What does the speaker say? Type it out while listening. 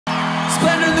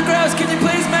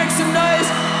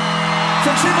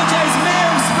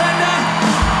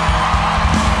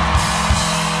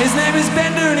His name is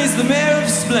Splendour and he's the mayor of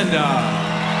Splendour.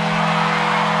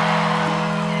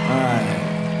 Alright.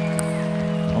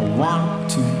 1,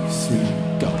 2, 3,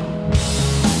 go.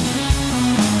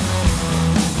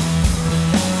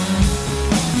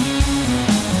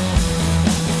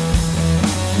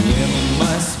 It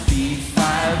must be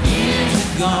 5 years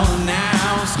ago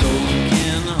now,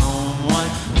 stroking home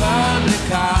one public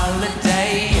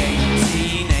holiday,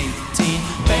 1818.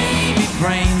 Baby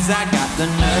brains, I got the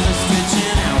nervous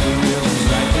stretching out the rivers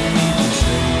right beneath the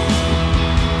tree.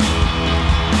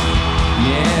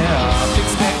 Yeah, I'll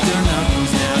expect her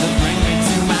knuckles now to bring me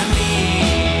to my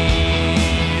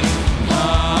knees.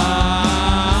 Oh,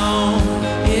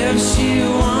 if she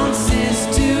wants this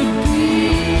to be,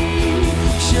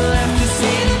 she'll have to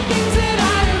see the things that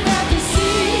I have had to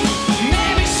see.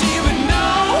 Maybe she would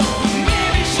know,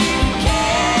 maybe she would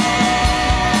care.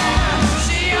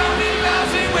 She only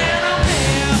loves me when I'm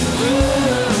there.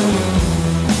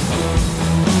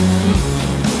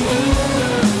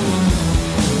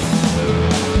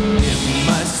 It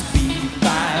must be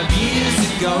 5 years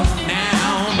ago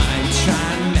now, my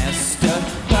trimester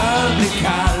public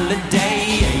holiday,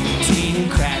 18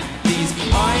 crack these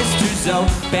oysters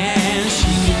open.